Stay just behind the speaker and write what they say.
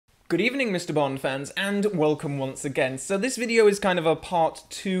Good evening, Mr. Bond fans, and welcome once again. So this video is kind of a part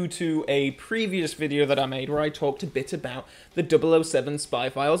 2 to a previous video that I made where I talked a bit about the 007 Spy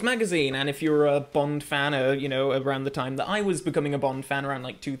Files magazine, and if you're a Bond fan, around the time that I was becoming a Bond fan, around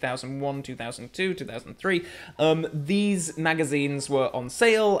like 2001, 2002, 2003, these magazines were on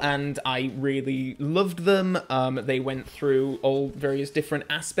sale, and I really loved them. They went through all various different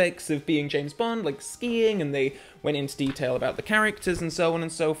aspects of being James Bond, like skiing, and they went into detail about the characters and so on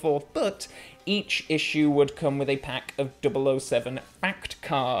and so forth, but each issue would come with a pack of 007 fact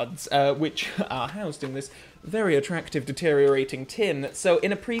cards, which are housed in this very attractive deteriorating tin. So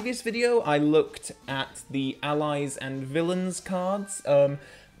in a previous video, I looked at the allies and villains cards.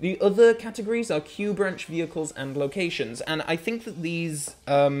 The other categories are Q branch vehicles and locations, and I think that these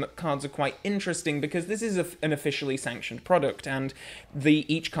cards are quite interesting because this is an officially sanctioned product, and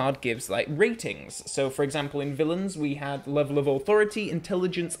each card gives like ratings. So for example, in villains we had level of authority,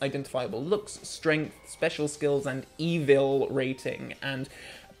 intelligence, identifiable looks, strength, special skills, and evil rating. And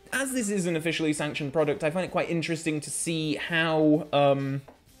as this is an officially sanctioned product, I find it quite interesting to see how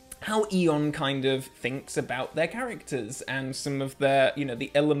Eon kind of thinks about their characters and some of their, the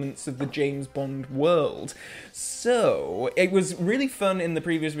elements of the James Bond world. So, it was really fun in the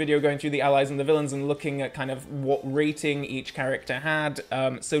previous video going through the allies and the villains and looking at kind of what rating each character had.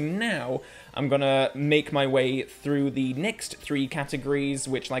 So now, I'm gonna make my way through the next three categories,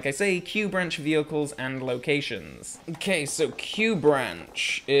 which, like I say, Q branch vehicles and locations. Okay, so Q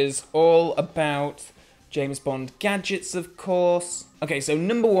branch is all about James Bond gadgets, of course. Okay, so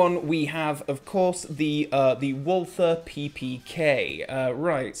number one, we have, of course, the Walther PPK.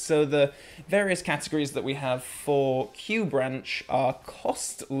 Right, so the various categories that we have for Q branch are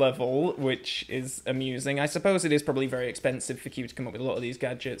cost level, which is amusing. I suppose it is probably very expensive for Q to come up with a lot of these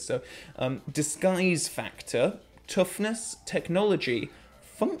gadgets. So, disguise factor, toughness, technology,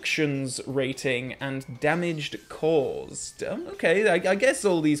 functions rating, and damaged caused. Okay, I guess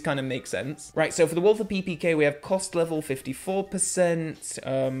all these kind of make sense. Right, so for the Walther PPK, we have cost level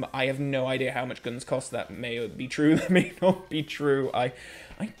 54%. I have no idea how much guns cost. That may be true, that may not be true. I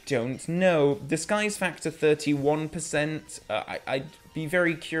don't know. Disguise factor 31%. I'd be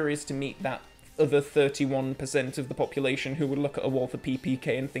very curious to meet that other 31% of the population who would look at a Walther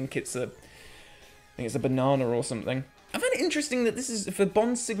PPK and think it's a banana or something. I find it interesting that this is, for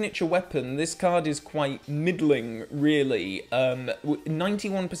Bond's signature weapon, this card is quite middling, really.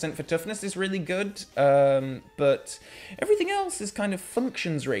 91% for toughness is really good, but everything else is kind of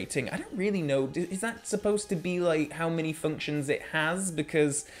functions rating. I don't really know, is that supposed to be like how many functions it has?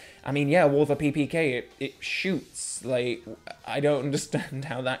 Because, I mean, yeah, Walther PPK, it shoots. Like, I don't understand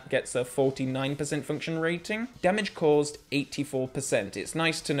how that gets a 49% function rating. Damage caused, 84%. It's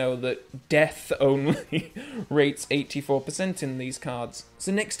nice to know that death only rates 84% in these cards.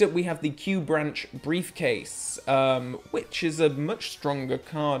 So next up we have the Q branch briefcase, which is a much stronger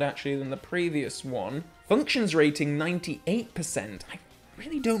card actually than the previous one. Functions rating, 98%. I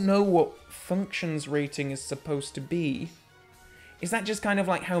really don't know what functions rating is supposed to be. Is that just kind of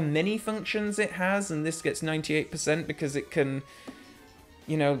like how many functions it has, and this gets 98% because it can,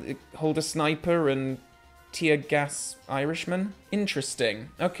 hold a sniper and tear gas Irishman? Interesting.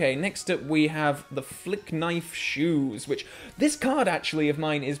 Okay, next up we have the Flick Knife Shoes, which this card actually of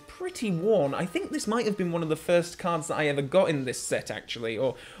mine is pretty worn. I think this might have been one of the first cards that I ever got in this set actually,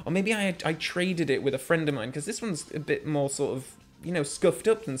 or maybe I traded it with a friend of mine, because this one's a bit more sort of, scuffed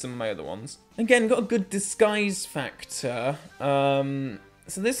up than some of my other ones. Again, got a good disguise factor. So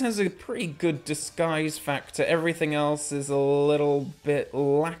this has a pretty good disguise factor. Everything else is a little bit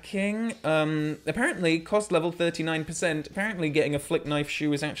lacking. Apparently, cost level 39%. Apparently getting a Flick Knife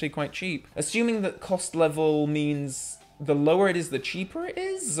Shoe is actually quite cheap. Assuming that cost level means the lower it is, the cheaper it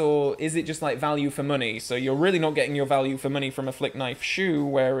is? Or is it just like value for money? So you're really not getting your value for money from a Flick Knife Shoe,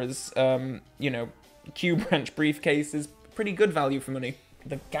 whereas, Q branch briefcase is pretty good value for money.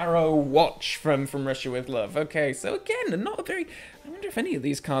 The Garrow Watch from Russia with Love. Okay, so again, not a very... I wonder if any of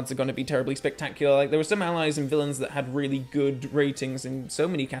these cards are going to be terribly spectacular. Like, there were some allies and villains that had really good ratings in so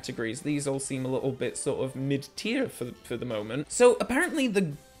many categories. These all seem a little bit sort of mid-tier for the moment. So apparently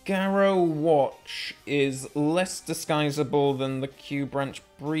the Garrow Watch is less disguisable than the Q branch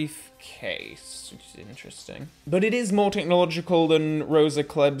briefcase, which is interesting. But it is more technological than Rosa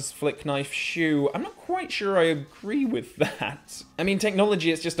Kleb's Flick Knife Shoe. I'm not quite sure I agree with that. I mean,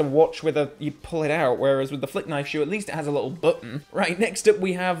 technology, it's just a watch with you pull it out, whereas with the Flick Knife Shoe, at least it has a little button. Right, next up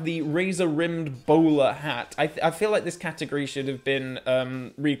we have the razor-rimmed bowler hat. I feel like this category should have been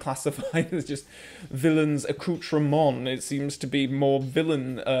reclassified as just villains accoutrement. It seems to be more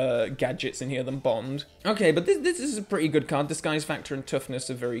villain gadgets in here than Bond. Okay, but this is a pretty good card. Disguise factor and toughness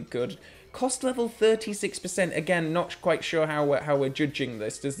are very good. Cost level 36%. Again, not quite sure how we're judging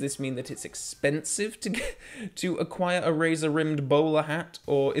this. Does this mean that it's expensive to acquire a razor-rimmed bowler hat,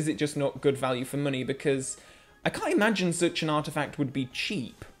 or is it just not good value for money? Because I can't imagine such an artifact would be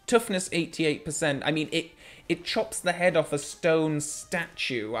cheap. Toughness 88%. I mean, it chops the head off a stone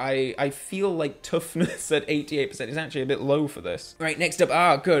statue. I feel like toughness at 88% is actually a bit low for this. Right, next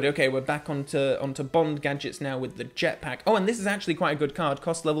up, good. Okay, we're back onto Bond gadgets now with the jetpack. Oh, and this is actually quite a good card.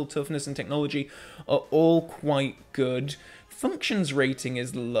 Cost level, toughness, and technology are all quite good. Functions rating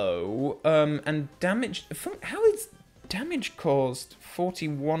is low, and damage... How is damage caused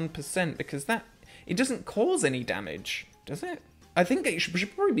 41%? Because it doesn't cause any damage, does it? I think it should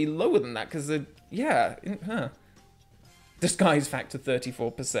probably be lower than that, because, yeah, Disguise factor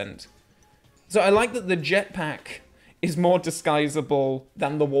 34%. So I like that the jetpack is more disguisable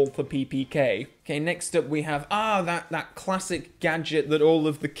than the Walther PPK. Okay, next up we have, that classic gadget that all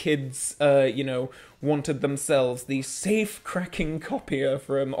of the kids, you know, wanted themselves, the safe-cracking copier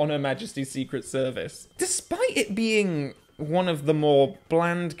from On Her Majesty's Secret Service. Despite it being one of the more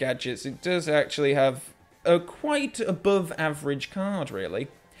bland gadgets, it does actually have a quite above average card, really.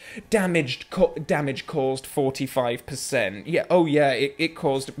 Damage caused 45%. Yeah, oh yeah, it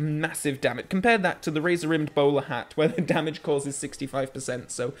caused massive damage. Compare that to the razor-rimmed bowler hat, where the damage cause is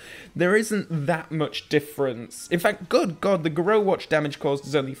 65%, so there isn't that much difference. In fact, good God, the Garou watch damage caused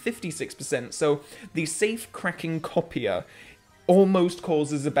is only 56%, so the safe-cracking copier almost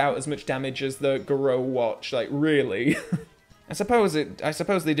causes about as much damage as the Garou watch, like, really. I suppose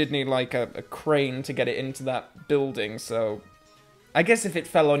they did need, like, a crane to get it into that building, so... I guess if it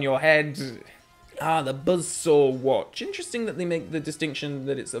fell on your head... the buzzsaw watch. Interesting that they make the distinction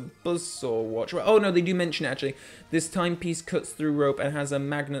that it's a buzzsaw watch. Oh, no, they do mention it, actually. This timepiece cuts through rope and has a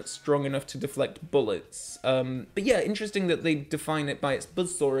magnet strong enough to deflect bullets. But yeah, interesting that they define it by its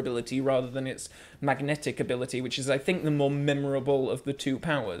buzzsaw ability rather than its magnetic ability, which is, I think, the more memorable of the two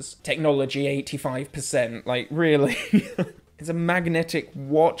powers. Technology, 85%. Like, really? It's a magnetic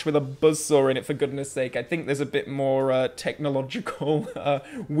watch with a buzzsaw in it, for goodness sake. I think there's a bit more technological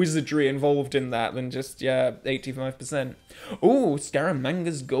wizardry involved in that than just, yeah, 85%. Oh,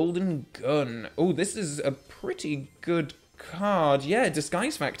 Scaramanga's Golden Gun. Oh, this is a pretty good card. Yeah,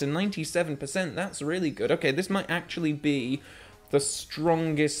 Disguise Factor, 97%. That's really good. Okay, this might actually be the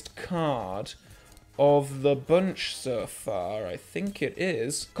strongest card of the bunch so far. I think it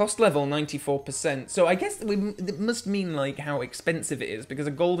is. Cost level 94%. So I guess it must mean like how expensive it is, because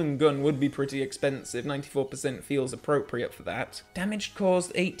a golden gun would be pretty expensive. 94% feels appropriate for that. Damage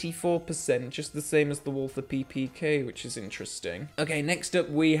caused 84%, just the same as the Walther PPK, which is interesting. Okay, next up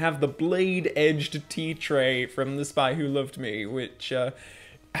we have the blade-edged tea tray from The Spy Who Loved Me, which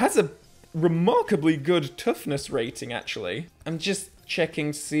has a remarkably good toughness rating, actually. I'm just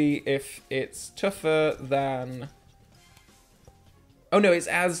checking to see if it's tougher than... Oh no, it's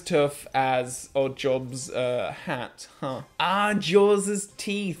as tough as Oddjob's hat, huh? Jaws'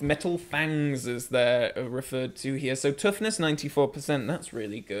 teeth, metal fangs as they're referred to here. So toughness 94%, that's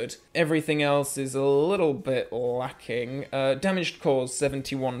really good. Everything else is a little bit lacking. Damage caused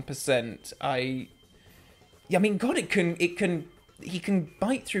 71%. I mean, God, he can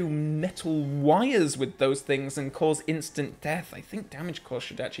bite through metal wires with those things and cause instant death. I think damage cost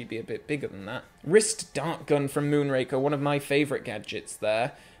should actually be a bit bigger than that. Wrist dart gun from Moonraker, one of my favourite gadgets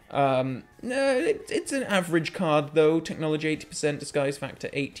there. No, it's an average card though. Technology 80%, disguise factor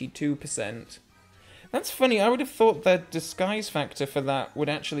 82%. That's funny, I would have thought that disguise factor for that would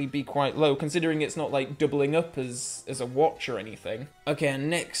actually be quite low, considering it's not like doubling up as a watch or anything. Okay, and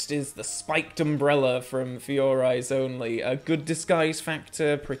next is the spiked umbrella from For Your Eyes Only. A good disguise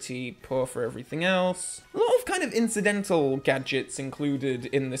factor, pretty poor for everything else. A lot of kind of incidental gadgets included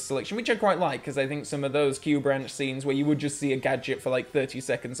in this selection, which I quite like, because I think some of those Q-branch scenes where you would just see a gadget for like 30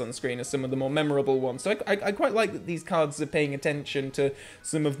 seconds on screen are some of the more memorable ones. So I quite like that these cards are paying attention to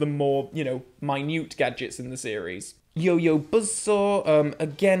some of the more, you know, minute gadgets in the series. Yo-Yo Buzzsaw,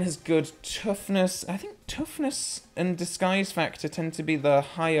 again, has good toughness. I think toughness and disguise factor tend to be the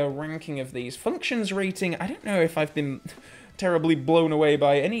higher ranking of these. Functions rating, I don't know if I've been terribly blown away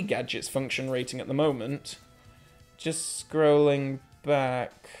by any gadget's function rating at the moment. Just scrolling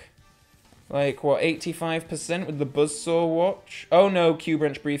back. Like, what, 85% with the Buzzsaw watch? Oh no,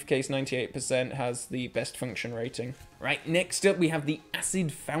 Q-Branch Briefcase 98% has the best function rating. Right, next up we have the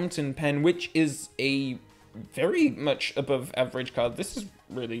Acid Fountain Pen, which is a very much above average card. This is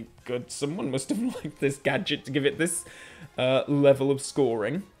really good. Someone must have liked this gadget to give it this level of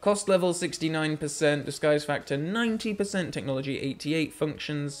scoring. Cost level 69%, disguise factor 90%, technology 88,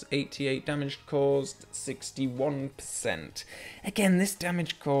 functions 88, damage caused 61%. Again, this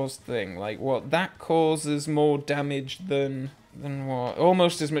damage caused thing, like what? That causes more damage than what?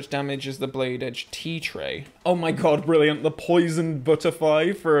 Almost as much damage as the Blade Edge T-Tray. Oh my god, brilliant. The Poisoned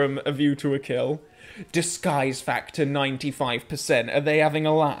Butterfly from A View to a Kill. Disguise factor 95%. Are they having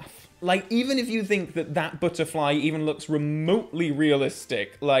a laugh? Like, even if you think that that butterfly even looks remotely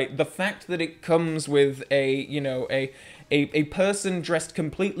realistic, like, the fact that it comes with a, you know, a person dressed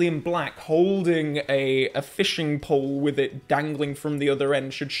completely in black holding a fishing pole with it dangling from the other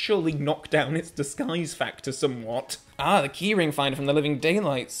end should surely knock down its disguise factor somewhat. Ah, the keyring finder from the Living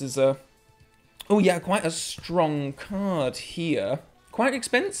Daylights is a... Oh yeah, quite a strong card here. Quite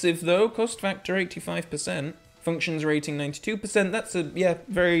expensive though, cost factor 85%. Functions rating 92%, that's a, yeah,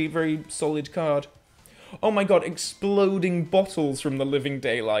 very, very solid card. Oh my god, exploding bottles from the Living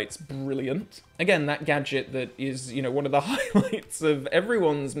Daylights, brilliant. Again, that gadget that is, you know, one of the highlights of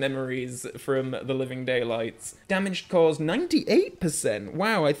everyone's memories from the Living Daylights. Damage caused 98%,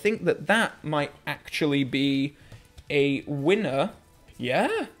 wow, I think that that might actually be a winner.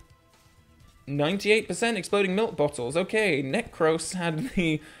 Yeah. 98% exploding milk bottles, okay, Necros had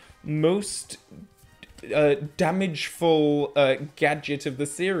the most damageful gadget of the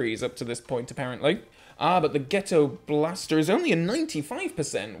series up to this point, apparently. Ah, but the Ghetto Blaster is only a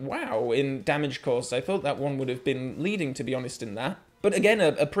 95%. Wow, in damage cost. I thought that one would have been leading, to be honest, in that. But again,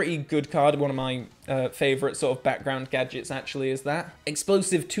 a pretty good card. One of my favourite sort of background gadgets, actually, is that.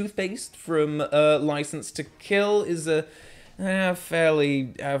 Explosive Toothpaste from License to Kill is a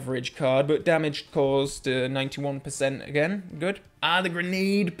fairly average card, but damage caused 91% again. Good. Ah, the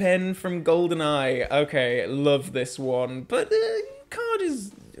Grenade Pen from GoldenEye. Okay, love this one, but card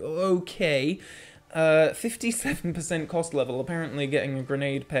is okay. 57% cost level. Apparently getting a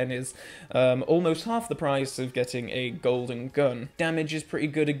grenade pen is almost half the price of getting a golden gun. Damage is pretty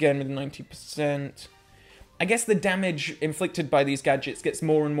good again with 90%. I guess the damage inflicted by these gadgets gets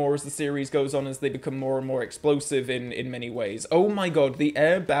more and more as the series goes on, as they become more and more explosive in many ways. Oh my god, the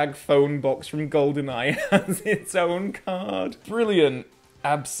airbag phone box from GoldenEye has its own card. Brilliant.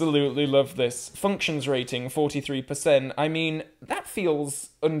 Absolutely love this. Functions rating, 43%. I mean, that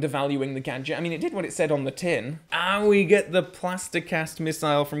feels undervaluing the gadget. I mean, it did what it said on the tin. Ah, we get the Plasticast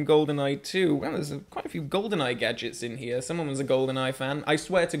missile from GoldenEye 2. Well, there's quite a few GoldenEye gadgets in here. Someone was a GoldenEye fan. I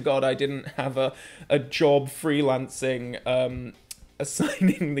swear to God I didn't have a job freelancing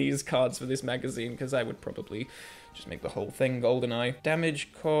assigning these cards for this magazine, because I would probably just make the whole thing GoldenEye. Damage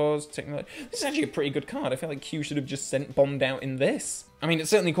caused, technology. This is actually a pretty good card. I feel like Q should have just sent bombed out in this. I mean, it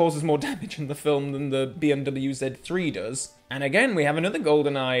certainly causes more damage in the film than the BMW Z3 does. And again, we have another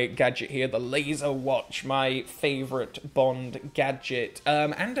GoldenEye gadget here, the Laser Watch, my favourite Bond gadget.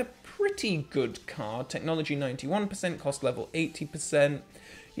 And a pretty good card. Technology 91%, cost level 80%.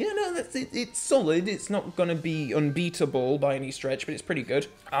 Yeah, no, that's it. It's solid. It's not going to be unbeatable by any stretch, but it's pretty good.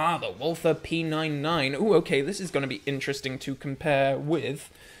 Ah, the Walther P99. Ooh, okay, this is going to be interesting to compare with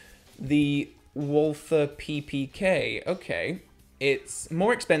the Walther PPK. Okay, it's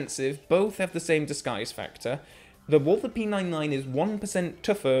more expensive. Both have the same disguise factor. The Walther P99 is 1%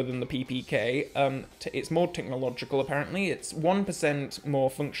 tougher than the PPK. It's more technological, apparently. It's 1% more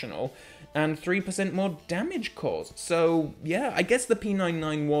functional, and 3% more damage caused. So, yeah, I guess the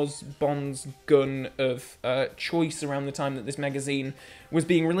P99 was Bond's gun of choice around the time that this magazine was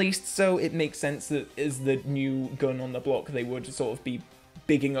being released, so it makes sense that as the new gun on the block, they would sort of be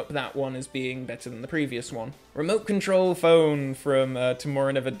bigging up that one as being better than the previous one. Remote control phone from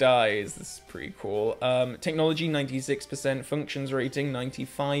Tomorrow Never Dies. This is pretty cool. Technology 96%, functions rating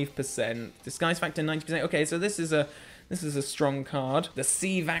 95%, disguise factor 90%. Okay, so this is a strong card. The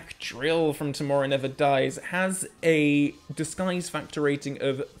CVAC drill from Tomorrow Never Dies has a disguise factor rating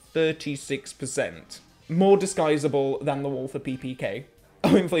of 36%. More disguisable than the Walther PPK.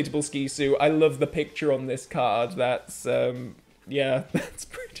 Oh, inflatable ski suit. I love the picture on this card. That's, yeah, that's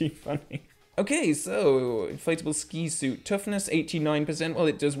pretty funny. Okay, so, inflatable ski suit. Toughness, 89%. Well,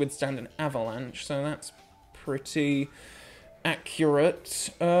 it does withstand an avalanche, so that's pretty accurate.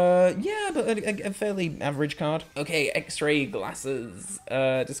 Yeah, but a fairly average card. Okay, X-ray glasses.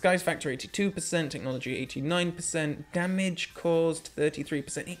 Disguise factor 82%, technology 89%, damage caused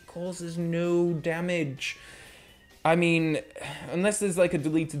 33%. It causes no damage. I mean, unless there's like a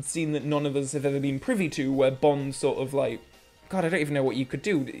deleted scene that none of us have ever been privy to, where Bond sort of like, God, I don't even know what you could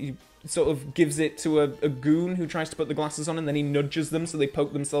do. sort of gives it to a goon who tries to put the glasses on, and then he nudges them so they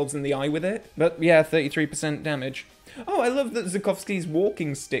poke themselves in the eye with it. But yeah, 33% damage. Oh, I love that Zukovsky's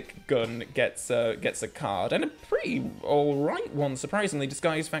walking stick gun gets a card, and a pretty alright one, surprisingly.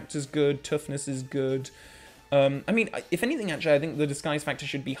 Disguise factor's good, toughness is good. I mean, if anything, actually, I think the disguise factor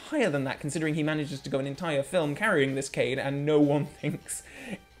should be higher than that, considering he manages to go an entire film carrying this Cade, and no one thinks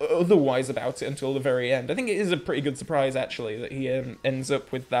otherwise about it until the very end. I think it is a pretty good surprise, actually, that he ends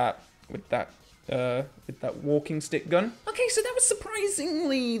up with that walking stick gun. Okay, so that was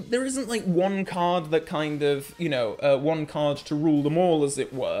surprisingly, there isn't like one card that kind of, you know, one card to rule them all, as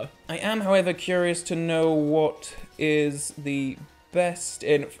it were. I am, however, curious to know what is the best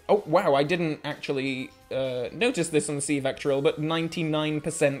in... Oh, wow, I didn't actually notice this on the CVAC drill, but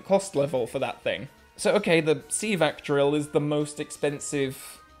 99% cost level for that thing. So, okay, the CVAC drill is the most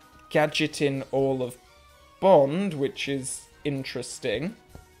expensive gadget in all of Bond, which is interesting.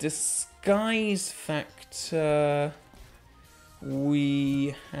 Disguise factor,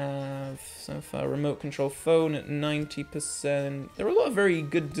 we have so far remote control phone at 90%. There are a lot of very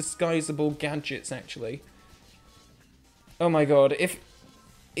good disguisable gadgets, actually. Oh my god, if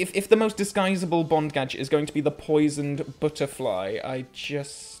the most disguisable Bond gadget is going to be the poisoned butterfly, I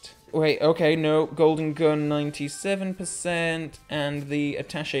just... Wait, okay, no, golden gun 97%, and the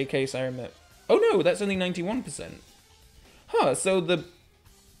attaché case I remember... Oh no, that's only 91%. Huh, so the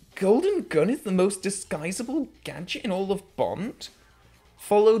golden gun is the most disguisable gadget in all of Bond,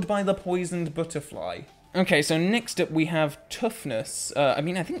 followed by the poisoned butterfly. Okay, so next up we have toughness. I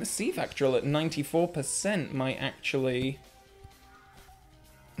mean, I think the CVAC drill at 94% might actually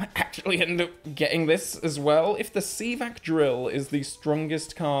end up getting this as well. If the CVAC drill is the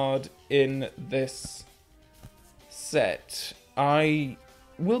strongest card in this set, I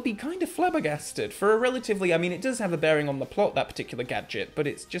will be kind of flabbergasted. For a relatively... I mean, it does have a bearing on the plot, that particular gadget, but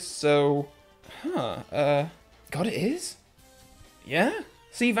it's just so... Huh, God, it is? Yeah,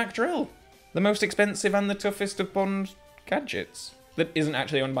 CVAC drill. The most expensive and the toughest of Bond gadgets. That isn't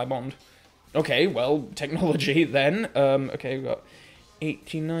actually owned by Bond. Okay, well, technology then. Okay, we've got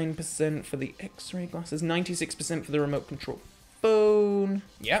 89% for the X-ray glasses, 96% for the remote control phone.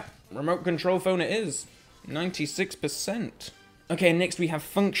 Yep, remote control phone it is. 96%. Okay, next we have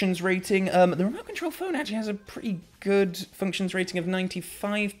functions rating. The remote control phone actually has a pretty good functions rating of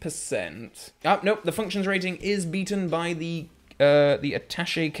 95%. Oh, nope, the functions rating is beaten by the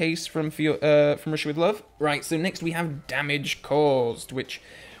attaché case from Russia with Love. Right, so next we have damage caused, which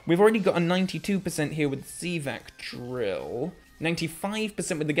we've already got a 92% here with CVAC drill.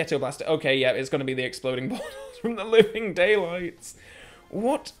 95% with the Ghetto Blaster. Okay, yeah, it's going to be the exploding bottles from the Living Daylights.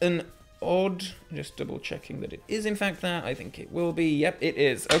 What an odd... Just double checking that it is in fact that. I think it will be. Yep, it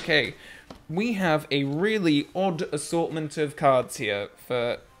is. Okay, we have a really odd assortment of cards here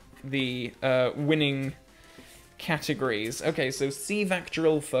for the winning categories. Okay, so CVAC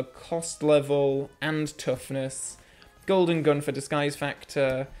drill for cost level and toughness. Golden gun for disguise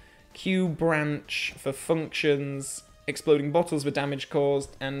factor. Q branch for functions. Exploding bottles for damage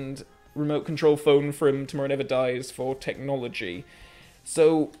caused, and remote control phone from Tomorrow Never Dies for technology.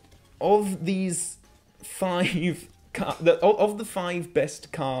 So, of these five, of the 5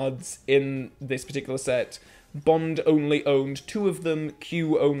 best cards in this particular set, Bond only owned 2 of them,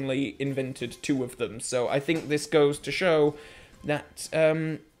 Q only invented 2 of them. So I think this goes to show that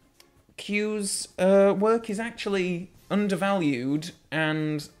Q's work is actually undervalued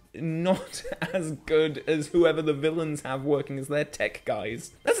and not as good as whoever the villains have working as their tech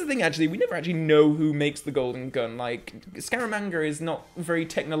guys. That's the thing, actually, we never actually know who makes the golden gun. Like, Scaramanga is not very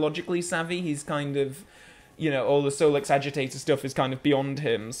technologically savvy, he's kind of, you know, all the Solex agitator stuff is kind of beyond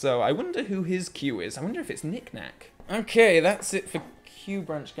him, so I wonder who his Q is. I wonder if it's Knick-Knack. Okay, that's it for Q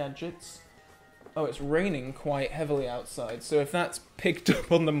branch gadgets. Oh, it's raining quite heavily outside, so if that's picked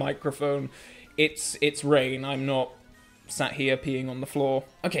up on the microphone, it's rain, I'm not sat here peeing on the floor.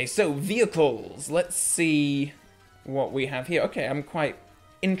 Okay, so vehicles. Let's see what we have here. Okay, I'm quite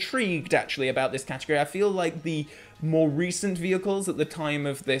intrigued, actually, about this category. I feel like the more recent vehicles at the time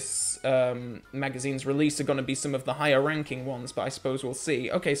of this magazine's release are going to be some of the higher ranking ones, but I suppose we'll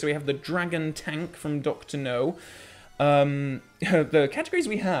see. Okay, so we have the Dragon Tank from Dr. No. The categories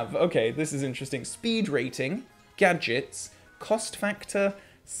we have, okay, this is interesting. Speed rating, gadgets, cost factor,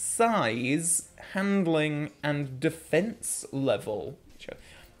 size, handling, and defense level.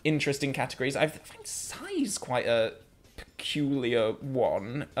 Interesting categories. I find size quite a peculiar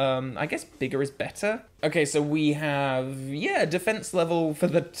one. I guess bigger is better. Okay, so we have, yeah, defense level for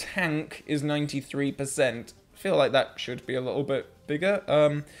the tank is 93%. I feel like that should be a little bit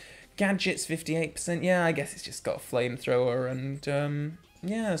bigger. Gadgets 58%. Yeah, I guess it's just got a flamethrower and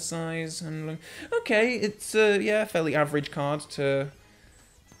Yeah, size, handling. Okay, it's yeah, fairly average card to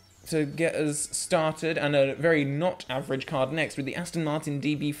get us started, and a very not average card next with the Aston Martin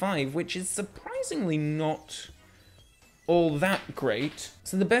DB5, which is surprisingly not all that great.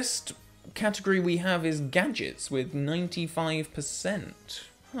 So the best category we have is gadgets with 95%.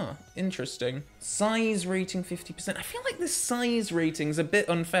 Huh, interesting. Size rating 50%. I feel like the size rating's a bit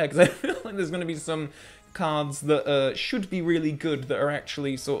unfair, because I feel like there's going to be some cards that should be really good that are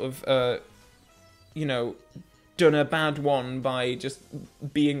actually sort of, you know, done a bad one by just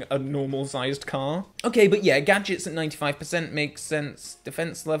being a normal-sized car. Okay, but yeah, gadgets at 95% makes sense.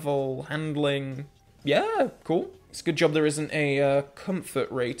 Defense level, handling, yeah, cool. It's a good job there isn't a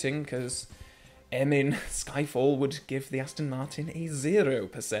comfort rating, because M in Skyfall would give the Aston Martin a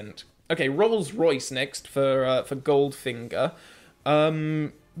 0%. Okay, Rolls-Royce next for Goldfinger.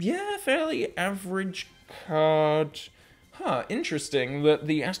 Yeah, fairly average card. Huh, interesting that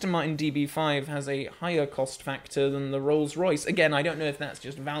the Aston Martin DB5 has a higher cost factor than the Rolls-Royce. Again, I don't know if that's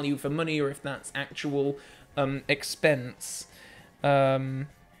just value for money or if that's actual expense.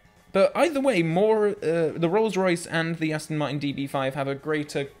 But either way, the Rolls-Royce and the Aston Martin DB5 have a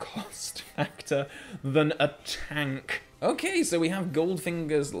greater cost factor than a tank. Okay, so we have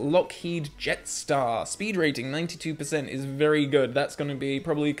Goldfinger's Lockheed Jetstar. Speed rating, 92%, is very good. That's going to be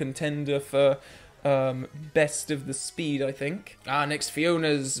probably a contender for best of the speed, I think. Next,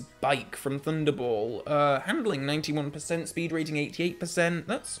 Fiona's Bike from Thunderball. Handling, 91%, speed rating, 88%.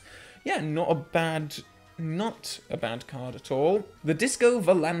 That's, yeah, not a bad card at all. The Disco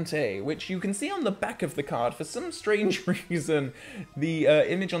Volante, which you can see on the back of the card. For some strange reason, the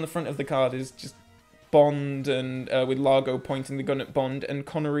image on the front of the card is just Bond, and with Largo pointing the gun at Bond, and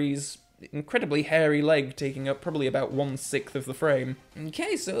Connery's incredibly hairy leg taking up probably about 1/6 of the frame.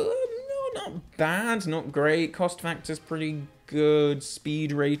 Okay, so no, not bad, not great. Cost factor's pretty good.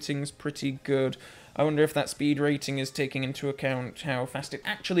 Speed rating's pretty good. I wonder if that speed rating is taking into account how fast it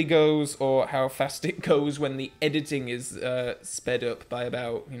actually goes, or how fast it goes when the editing is sped up by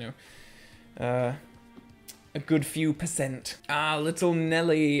about, you know, a good few percent. Little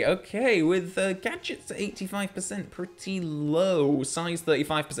Nelly. Okay, with gadgets at 85%, pretty low. Size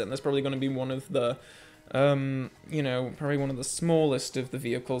 35%. That's probably going to be one of the, you know, probably one of the smallest of the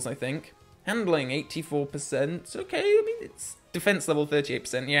vehicles, I think. Handling, 84%. Okay, I mean, it's defense level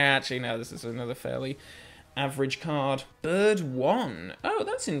 38%. Yeah, actually, no, this is another fairly average card. Bird 1. Oh,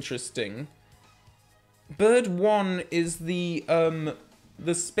 that's interesting. Bird 1 is the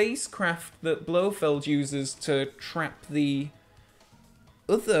spacecraft that Blofeld uses to trap the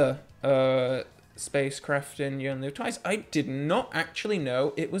other spacecraft in Yearn Twice. I did not actually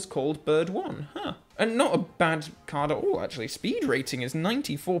know it was called Bird 1. Huh. And not a bad card at all, actually. Speed rating is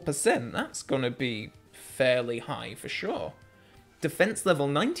 94%. That's gonna be fairly high for sure. Defense level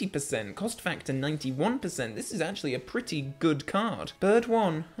 90%. Cost factor 91%. This is actually a pretty good card. Bird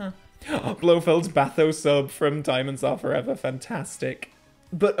 1. Huh. Blofeld's Batho sub from Diamonds Are Forever. Fantastic.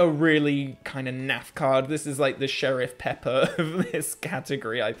 But a really kind of naff card. This is like the Sheriff Pepper of this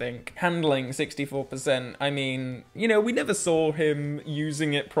category, I think. Handling, 64%. I mean, you know, we never saw him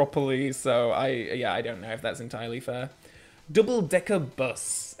using it properly, so I don't know if that's entirely fair. Double Decker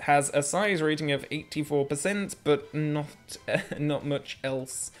Bus has a size rating of 84%, but not much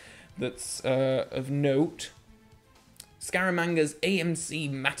else that's of note. Scaramanga's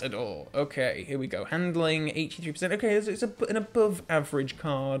AMC Matador. Okay, here we go. Handling 83%. Okay, it's an above average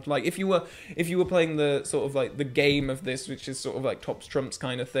card. Like if you were playing the sort of like the game of this, which is sort of like tops trumps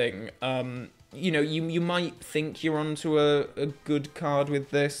kind of thing, you know, you might think you're onto a good card with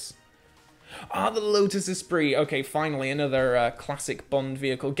this. The Lotus Esprit. Okay, finally another classic Bond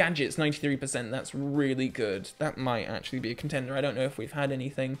vehicle. Gadgets 93%. That's really good. That might actually be a contender. I don't know if we've had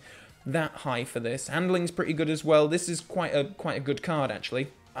anything that high for this. Handling's pretty good as well. This is quite a good card, actually.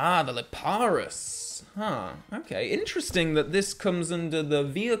 The Leparus. Huh, okay. Interesting that this comes under the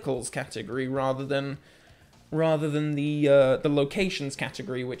vehicles category rather than the locations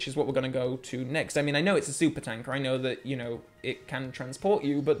category, which is what we're going to go to next. I mean, I know it's a super tanker. I know that, you know, it can transport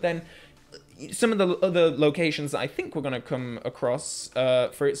you, but then some of the other locations that I think we're going to come across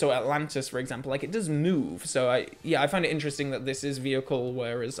for it, so Atlantis, for example, like, it does move. So I find it interesting that this is vehicle,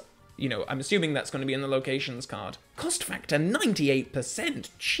 whereas, you know, I'm assuming that's going to be in the locations card. Cost factor, 98%.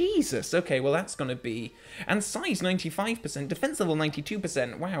 Jesus. Okay, well, that's going to be... And size, 95%. Defense level,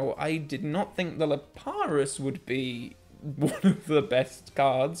 92%. Wow, I did not think the Leparus would be one of the best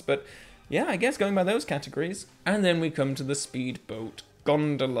cards, but yeah, I guess going by those categories. And then we come to the Speedboat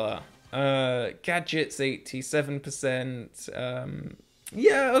Gondola. Gadgets, 87%.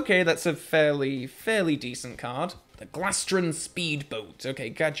 Yeah, okay, that's a fairly decent card. The Glastron Speedboat. Okay,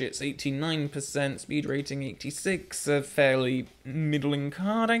 gadgets 89%, speed rating 86, a fairly middling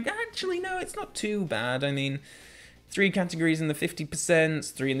card. Actually, no, it's not too bad. I mean, 3 categories in the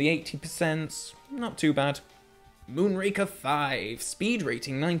 50%, 3 in the 80%, not too bad. Moonraker 5, speed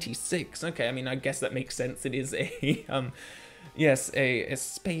rating 96. Okay, I mean, I guess that makes sense. It is a, yes, a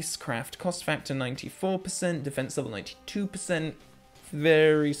spacecraft. Cost factor 94%, defense level 92%.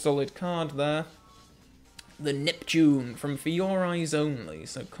 Very solid card there. The Neptune from For Your Eyes Only.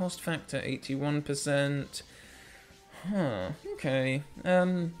 So cost factor 81%. Huh, okay.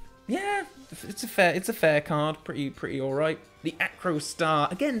 Yeah, it's a fair card. Pretty alright. The Acro Star.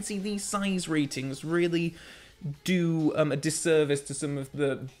 Again, see, these size ratings really do a disservice to some of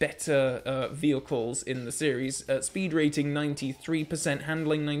the better vehicles in the series. Speed rating 93%,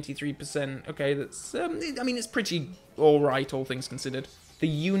 handling 93%. Okay, that's, I mean, it's pretty alright, all things considered. The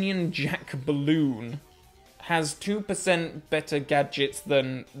Union Jack Balloon has 2% better gadgets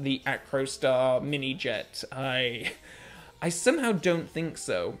than the Acrostar Mini Jet. I somehow don't think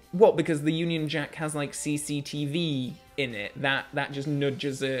so. What, because the Union Jack has, like, CCTV in it? That just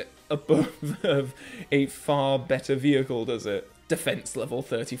nudges it above a far better vehicle, does it? Defense level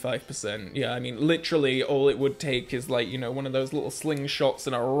 35%. Yeah, I mean, literally all it would take is, like, you know, one of those little slingshots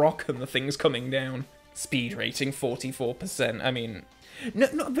and a rock and the thing's coming down. Speed rating 44%. I mean,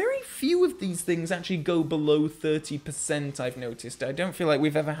 not very few of these things actually go below 30%, I've noticed. I don't feel like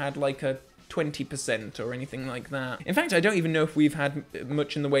we've ever had, like, a 20% or anything like that. In fact, I don't even know if we've had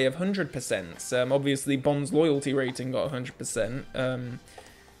much in the way of 100%. Obviously, Bond's loyalty rating got 100%.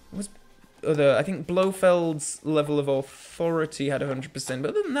 I think Blofeld's level of authority had 100%,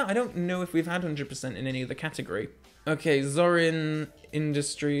 but other than that, I don't know if we've had 100% in any other category. Okay, Zorin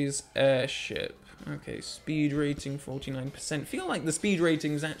Industries Airship. Okay, speed rating 49%. Feel like the speed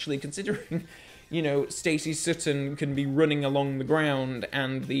ratings actually, considering, you know, Stacey Sutton can be running along the ground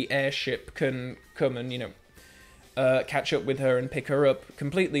and the airship can come and, you know, catch up with her and pick her up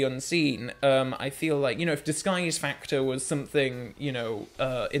completely unseen. I feel like, you know, if disguise factor was something, you know,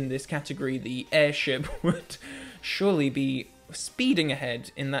 in this category, the airship would surely be speeding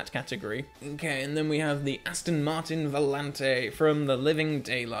ahead in that category. Okay, and then we have the Aston Martin Volante from the Living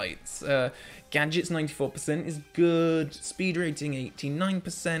Daylights. Gadgets 94% is good, speed rating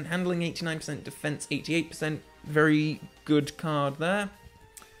 89%, handling 89%, defense 88%, very good card there.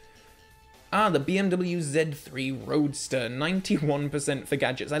 Ah, the BMW Z3 Roadster, 91% for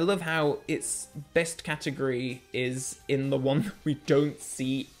gadgets. I love how its best category is in the one that we don't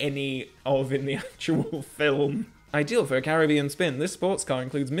see any of in the actual film. Ideal for a Caribbean spin, this sports car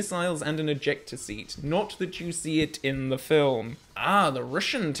includes missiles and an ejector seat. Not that you see it in the film. Ah, the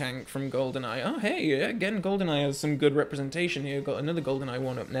Russian tank from GoldenEye. Oh, hey, again, GoldenEye has some good representation here. Got another GoldenEye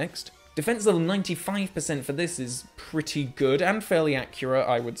one up next. Defense level 95% for this is pretty good and fairly accurate,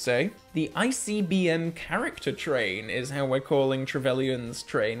 I would say. The ICBM character train is how we're calling Trevelyan's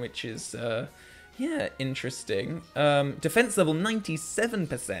train, which is, yeah, interesting. Defense level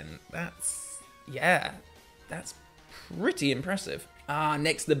 97%. That's pretty impressive. Ah,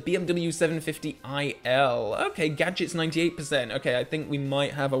 next, the BMW 750iL. Okay, gadgets 98%. Okay, I think we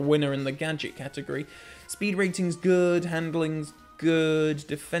might have a winner in the gadget category. Speed rating's good, handling's good,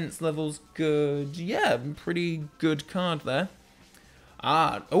 defense level's good. Yeah, pretty good card there.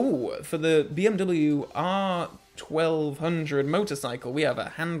 Ah, oh, for the BMW R1200 motorcycle, we have a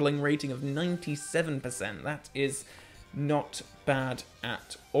handling rating of 97%. That is not bad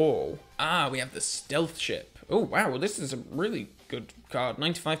at all. Ah, we have the stealth ship. Oh, wow, well, this is a really good card.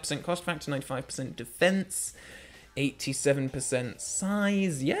 95% cost factor, 95% defense, 87%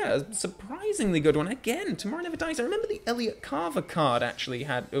 size. Yeah, surprisingly good one. Again, Tomorrow Never Dies. I remember the Elliot Carver card actually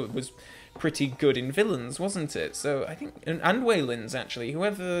was pretty good in Villains, wasn't it? So I think, and Wayland's actually.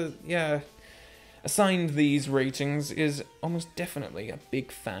 Whoever, yeah, assigned these ratings is almost definitely a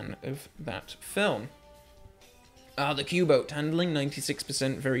big fan of that film. Ah, the Q-Boat, handling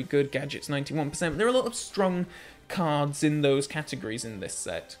 96%, very good. Gadgets 91%. There are a lot of strong cards in those categories in this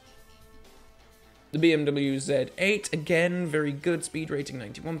set. The BMW Z8, again, very good. Speed rating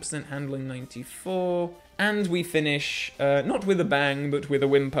 91%, handling 94%. And we finish, not with a bang, but with a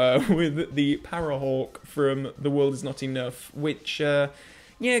whimper, with the Parahawk from The World Is Not Enough, which, yeah,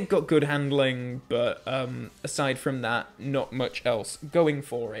 got good handling, but aside from that, not much else going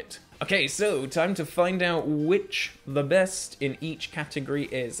for it. Okay, so time to find out which the best in each category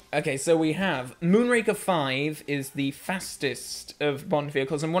is. Okay, so we have Moonraker 5 is the fastest of Bond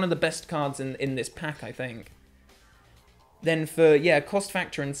vehicles and one of the best cards in this pack, I think. Then for, yeah, cost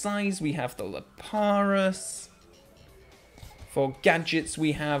factor and size, we have the Leparus. For gadgets,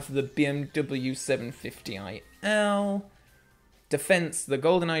 we have the BMW 750iL. Defense, the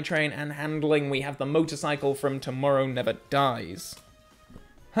GoldenEye train, and handling, we have the motorcycle from Tomorrow Never Dies.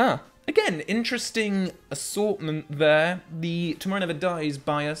 Huh. Again, interesting assortment there. The Tomorrow Never Dies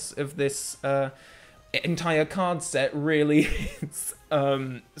bias of this entire card set really is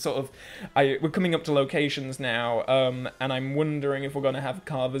sort of... we're coming up to locations now, and I'm wondering if we're going to have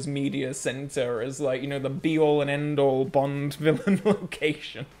Carver's Media Center as, like, you know, the be-all and end-all Bond villain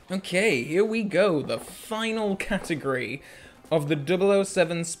location. Okay, here we go. The final category of the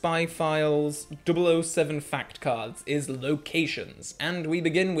 007 Spy Files 007 fact cards is locations. And we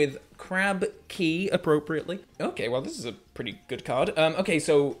begin with Crab Key, appropriately. Okay, well, this is a pretty good card. Okay,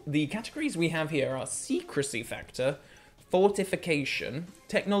 so the categories we have here are secrecy factor, fortification,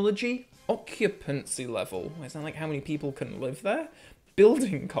 technology, occupancy level. Is that like how many people can live there?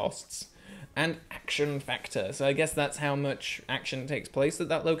 Building costs, and action factor. So I guess that's how much action takes place at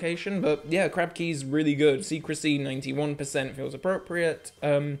that location. But yeah, Crab Key's really good. Secrecy, 91% feels appropriate.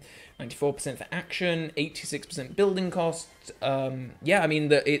 94% for action, 86% building costs. Yeah, I mean,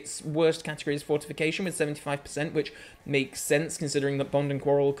 its worst category is fortification with 75%, which makes sense considering that Bond and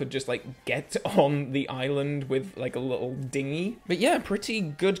Quarrel could just, like, get on the island with, like, a little dinghy. But yeah, pretty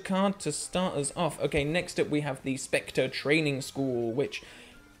good card to start us off. Okay, next up we have the Spectre Training School, which...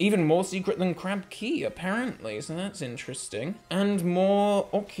 even more secret than Crab Key, apparently, so that's interesting. And more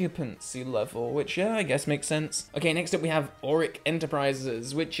occupancy level, which, yeah, I guess makes sense. Okay, next up we have Auric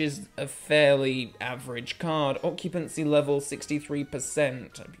Enterprises, which is a fairly average card. Occupancy level,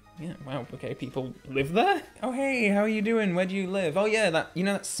 63%. Yeah, wow, okay, people live there? Oh, hey, how are you doing? Where do you live? Oh, yeah,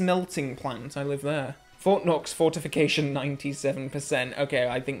 that smelting plant, I live there. Fort Knox, fortification, 97%. Okay,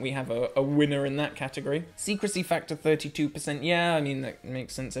 I think we have a winner in that category. Secrecy factor, 32%. Yeah, I mean, that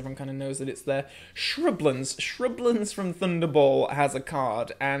makes sense. Everyone kind of knows that it's there. Shrublands. Shrublands from Thunderball has a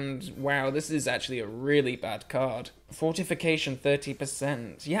card, and wow, this is actually a really bad card. Fortification,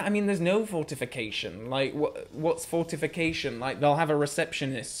 30%. Yeah, I mean, there's no fortification. Like, what's fortification? Like, they'll have a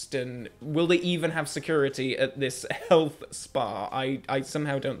receptionist, and will they even have security at this health spa? I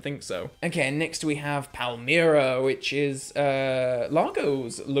somehow don't think so. Okay, next we have Palmyra, which is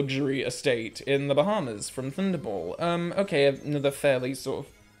Largo's luxury estate in the Bahamas from Thunderball. Okay, another fairly sort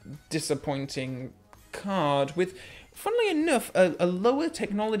of disappointing card with... funnily enough, a lower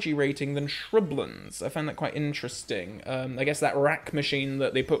technology rating than Shrublands. I found that quite interesting. I guess that rack machine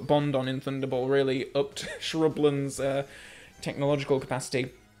that they put Bond on in Thunderball really upped Shrublands' technological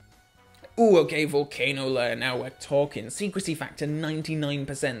capacity. Ooh, okay, Volcano Lair, now we're talking. Secrecy factor,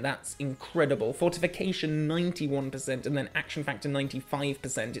 99%, that's incredible. Fortification, 91%, and then action factor,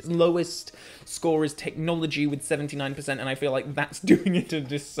 95%. Its lowest score is technology with 79%, and I feel like that's doing it a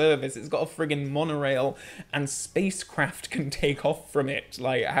disservice. It's got a friggin' monorail, and spacecraft can take off from it.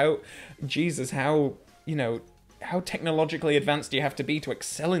 Like, how, Jesus, how, you know, how technologically advanced do you have to be to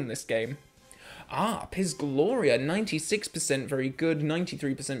excel in this game? Ah, Piz Gloria, 96% very good,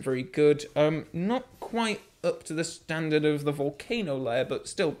 93% very good. Not quite up to the standard of the Volcano Lair, but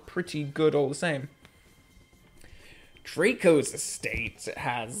still pretty good all the same. Draco's Estate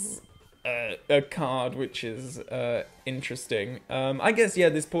has a card which is interesting. I guess, yeah,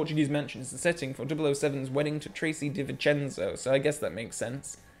 this Portuguese mansion is the setting for 007's wedding to Tracy DiVincenzo, so I guess that makes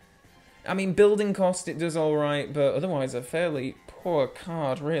sense. I mean, building cost, it does alright, but otherwise a fairly poor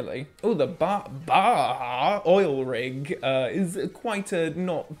card, really. Oh, the Baja Oil Rig is quite a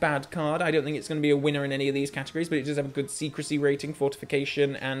not bad card. I don't think it's going to be a winner in any of these categories, but it does have a good secrecy rating,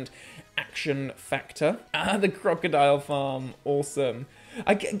 fortification, and action factor. Ah, the Crocodile Farm, awesome.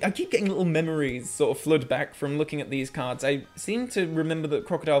 I keep getting little memories sort of flood back from looking at these cards. I seem to remember that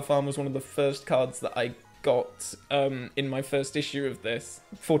Crocodile Farm was one of the first cards that I got in my first issue of this.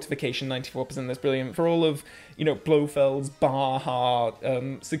 Fortification, 94%, that's brilliant. For all of, you know, Blofeld's Baja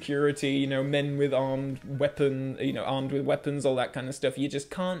security, you know, men with armed weapon, you know, armed with weapons, all that kind of stuff, you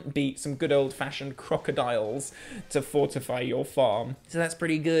just can't beat some good old-fashioned crocodiles to fortify your farm. So that's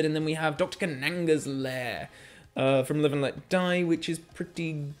pretty good. And then we have Dr. Kananga's Lair from Live and Let Die, which is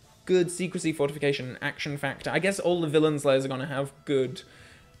pretty good. Secrecy, fortification, action factor. I guess all the villains' lairs are going to have good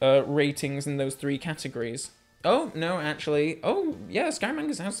ratings in those three categories. Oh, no, actually. Oh, yeah,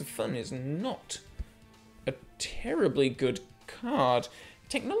 Scaramouche's House of Fun is not a terribly good card.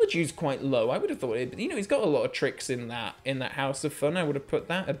 Technology's quite low. I would have thought it, but, you know, he's got a lot of tricks in that House of Fun. I would have put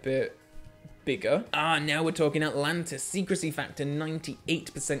that a bit bigger. Ah, now we're talking Atlantis. Secrecy factor,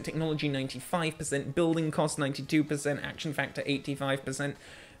 98%. Technology, 95%. Building cost, 92%. Action factor, 85%.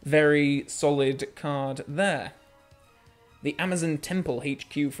 Very solid card there. The Amazon Temple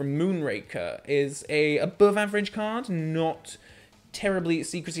HQ from Moonraker is a above average card, not terribly.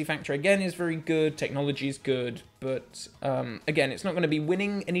 Secrecy factor again is very good, technology is good, but again, it's not going to be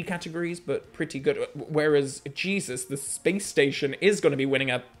winning any categories, but pretty good. Whereas, Jesus, the space station is going to be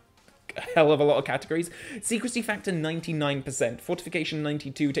winning a hell of a lot of categories. Secrecy factor 99%, fortification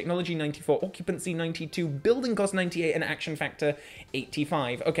 92, technology 94, occupancy 92, building cost 98, and action factor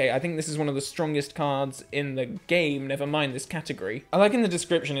 85. Okay, I think this is one of the strongest cards in the game, never mind this category. I like in the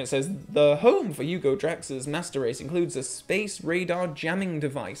description it says, the home for Hugo Drax's Master Race includes a space radar jamming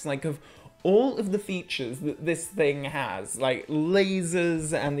device. Like, of all of the features that this thing has, like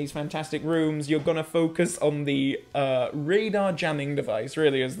lasers and these fantastic rooms, you're gonna focus on the radar jamming device,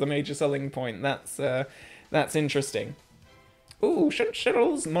 really, as the major selling point. That's interesting. Ooh,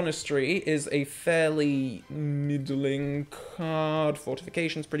 Shuttle's Monastery is a fairly middling card.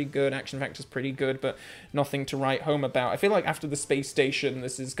 Fortification's pretty good, action factor's pretty good, but nothing to write home about. I feel like after the space station,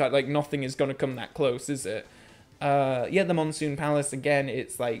 this is kind of like nothing is gonna come that close, is it? Yeah, the Monsoon Palace, again,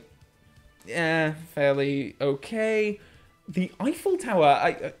 it's like, yeah, fairly okay. The Eiffel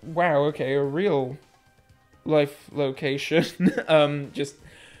Tower, wow, okay, a real life location, just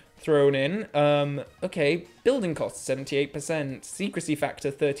thrown in. Okay, building costs 78%, secrecy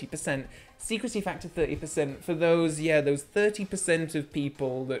factor 30%. Secrecy factor 30% for those, yeah, those 30% of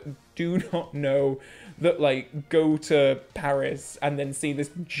people that do not know that, like, go to Paris and then see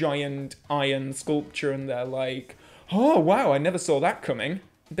this giant iron sculpture and they're like, oh, wow, I never saw that coming.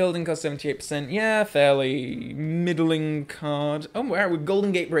 Building cost 78%, yeah, fairly middling card. Oh, wow, with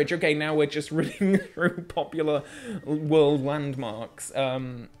Golden Gate Bridge. Okay, now we're just running through popular world landmarks.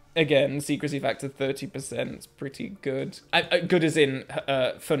 Again, secrecy factor 30%, pretty good. Good as in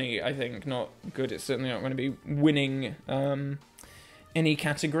funny, I think, not good. It's certainly not going to be winning any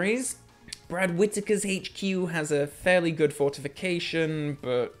categories. Brad Whitaker's HQ has a fairly good fortification,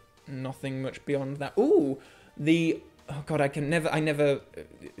 but nothing much beyond that. Ooh, the... Oh god, I never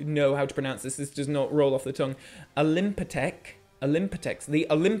know how to pronounce this. This does not roll off the tongue. Olympotech, the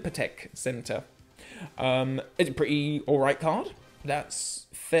Olympotech Center. It's a pretty alright card. That's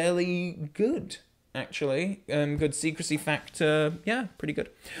fairly good, actually. Good secrecy factor. Yeah, pretty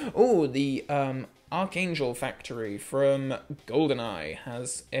good. Oh, the Archangel Factory from GoldenEye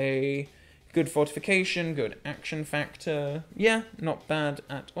has a good fortification, good action factor. Yeah, not bad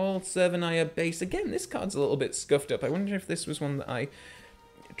at all. Servanaya base. Again, this card's a little bit scuffed up. I wonder if this was one that I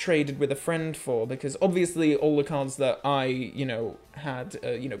traded with a friend for, because obviously all the cards that I, had,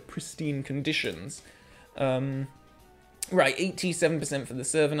 pristine conditions. Right, 87% for the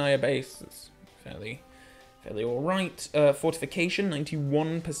Servanaya base. That's fairly alright. Fortification,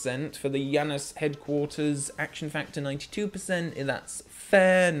 91% for the Janus headquarters. Action factor, 92%. That's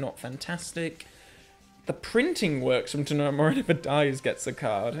fair, not fantastic. The Printing Works from Tomorrow Never Dies gets a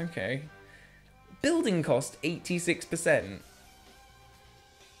card. Okay. Building cost, 86%.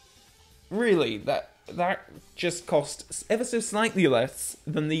 Really? That just costs ever so slightly less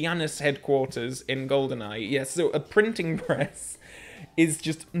than the Janus headquarters in GoldenEye. Yes, so a printing press is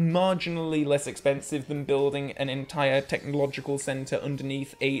just marginally less expensive than building an entire technological center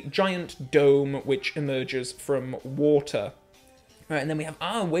underneath a giant dome which emerges from water. Right, and then we have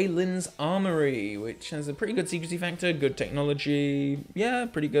Wayland's Armory, which has a pretty good secrecy factor, good technology, yeah,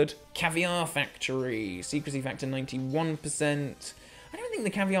 pretty good. Caviar Factory, secrecy factor 91%. I don't think the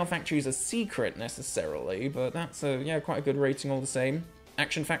Caviar Factory is a secret necessarily, but that's quite a good rating all the same.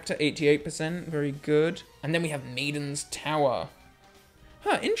 Action factor 88%, very good. And then we have Maiden's Tower.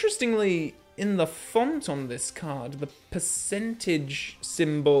 Huh, interestingly, in the font on this card, the percentage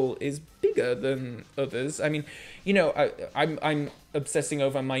symbol is bigger than others. I mean, I'm obsessing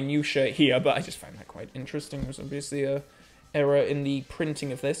over minutiae here, but I just find that quite interesting. There's obviously a error in the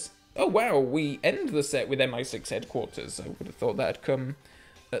printing of this. Oh wow, we end the set with MI6 headquarters. I would have thought that had come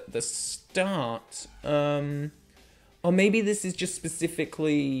at the start. Or maybe this is just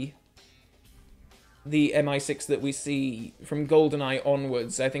specifically the MI6 that we see from GoldenEye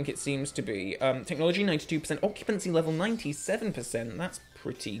onwards. I think it seems to be. Technology 92%, occupancy level 97%. That's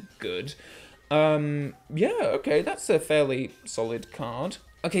pretty good. Yeah, okay, that's a fairly solid card.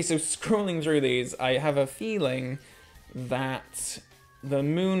 Okay, so scrolling through these, I have a feeling that the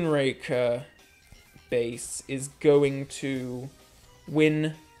Moonraker base is going to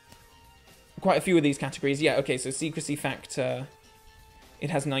win quite a few of these categories. Yeah, okay, so secrecy factor,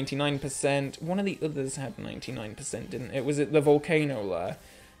 it has 99%. One of the others had 99%, didn't it? Was it the volcano lair?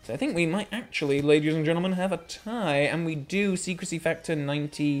 So I think we might actually, ladies and gentlemen, have a tie, and we do. Secrecy factor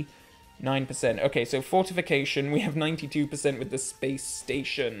 99%. Okay, so fortification, we have 92% with the space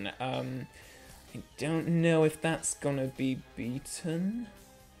station. I don't know if that's gonna be beaten.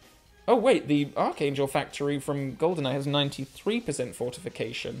 Oh wait, the Archangel factory from GoldenEye has 93%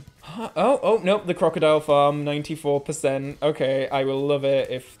 fortification. Oh, nope, the Crocodile Farm, 94%. Okay, I will love it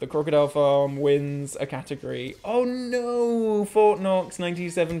if the Crocodile Farm wins a category. Oh no, Fort Knox,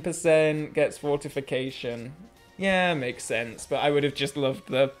 97% gets fortification. Yeah, makes sense, but I would have just loved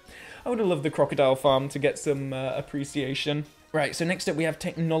the... I would have loved the Crocodile Farm to get some appreciation. Right, so next up we have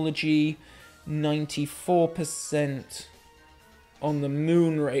technology, 94% on the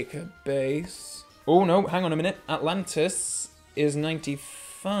Moonraker base. Oh no, hang on a minute. Atlantis is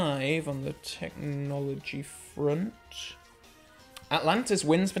 95 on the technology front. Atlantis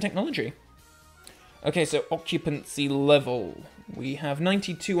wins for technology. Okay, so occupancy level. We have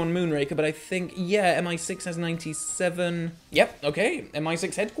 92 on Moonraker, but I think, yeah, MI6 has 97. Yep, okay,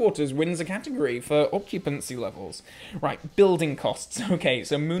 MI6 headquarters wins a category for occupancy levels. Right, building costs. Okay,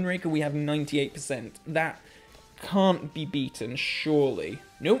 so Moonraker we have 98%. That can't be beaten, surely.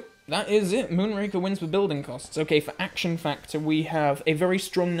 Nope, that is it. Moonraker wins for building costs. Okay, for action factor, we have a very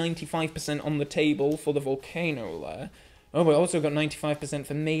strong 95% on the table for the volcano lair. Oh, we also got 95%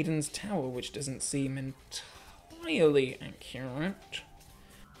 for Maiden's Tower, which doesn't seem entirely accurate.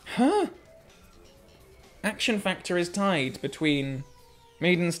 Huh? Action factor is tied between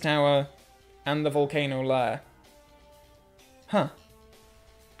Maiden's Tower and the volcano lair. Huh.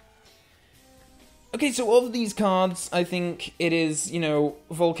 Okay, so of these cards, I think it is, you know,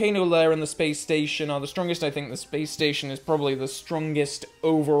 Volcano Lair and the Space Station are the strongest. I think the Space Station is probably the strongest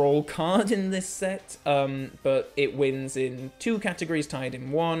overall card in this set, but it wins in 2 categories, tied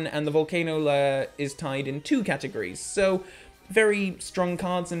in 1, and the Volcano Lair is tied in 2 categories. So, very strong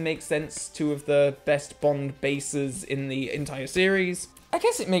cards and makes sense, 2 of the best Bond bases in the entire series. I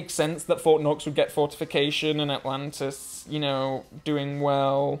guess it makes sense that Fort Knox would get fortification and Atlantis, you know, doing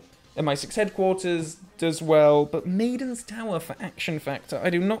well. MI6 headquarters does well, but Maiden's Tower for action factor. I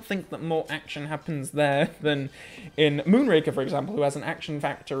do not think that more action happens there than in Moonraker, for example, who has an action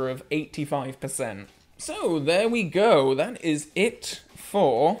factor of 85%. So, there we go. That is it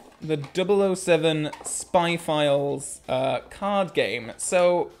for the 007 Spy Files card game.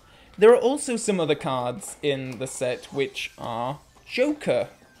 So, there are also some other cards in the set which are Joker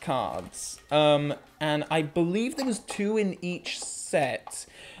cards. And I believe there was 2 in each set.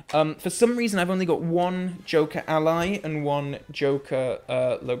 For some reason, I've only got 1 Joker ally and 1 Joker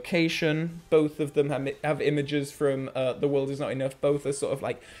location. Both of them have images from The World Is Not Enough. Both are sort of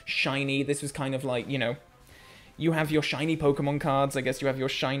like shiny. This was kind of like, you know, you have your shiny Pokemon cards. I guess you have your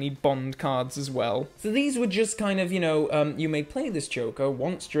shiny Bond cards as well. So these were just kind of, you know, you may play this Joker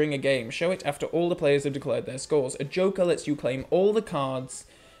once during a game. Show it after all the players have declared their scores. A Joker lets you claim all the cards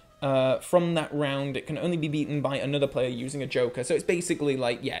from that round. It can only be beaten by another player using a Joker. So it's basically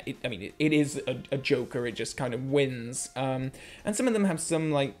like, yeah, it is a Joker. It just kind of wins. And some of them have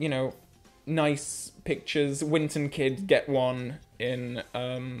some, like, you know, nice pictures. Winton Kid get one in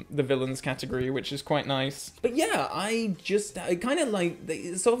the villains category, which is quite nice. But yeah, I kind of like,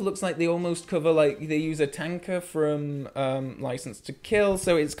 it sort of looks like they almost cover, like, they use a tanker from License to Kill.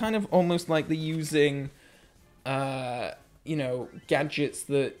 So it's kind of almost like they're using, you know, gadgets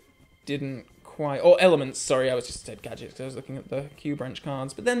that didn't quite... Or elements, sorry, I was just said gadgets, I was looking at the Q branch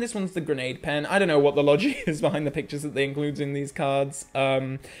cards. But then this one's the grenade pen. I don't know what the logic is behind the pictures that they include in these cards.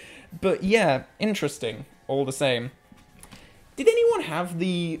 But yeah, interesting, all the same. Did anyone have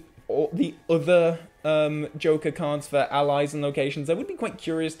the other Joker cards for allies and locations? I would be quite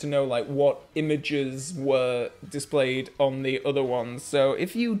curious to know, like, what images were displayed on the other ones. So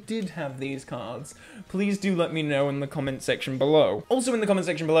if you did have these cards, please do let me know in the comment section below. Also in the comment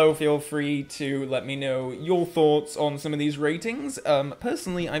section below, feel free to let me know your thoughts on some of these ratings.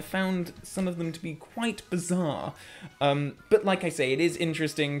 Personally, I found some of them to be quite bizarre. But like I say, it is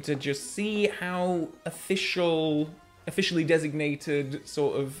interesting to just see how officially designated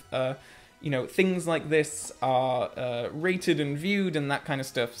sort of, you know, things like this are rated and viewed and that kind of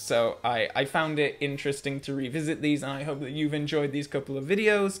stuff. So I found it interesting to revisit these, and I hope that you've enjoyed these couple of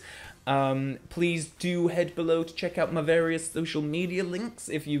videos. Please do head below to check out my various social media links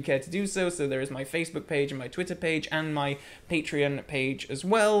if you care to do so. So there is my Facebook page and my Twitter page and my Patreon page as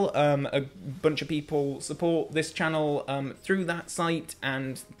well. A bunch of people support this channel through that site,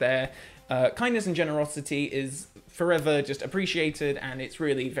 and their kindness and generosity is forever just appreciated, and it's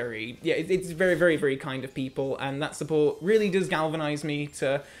really very, yeah, it's very, very, very kind of people, and that support really does galvanize me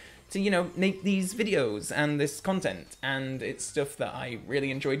to you know, make these videos and this content, and it's stuff that I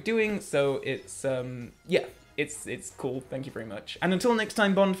really enjoy doing, so it's, yeah, it's cool. Thank you very much. And until next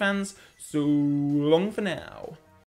time, Bond fans, so long for now.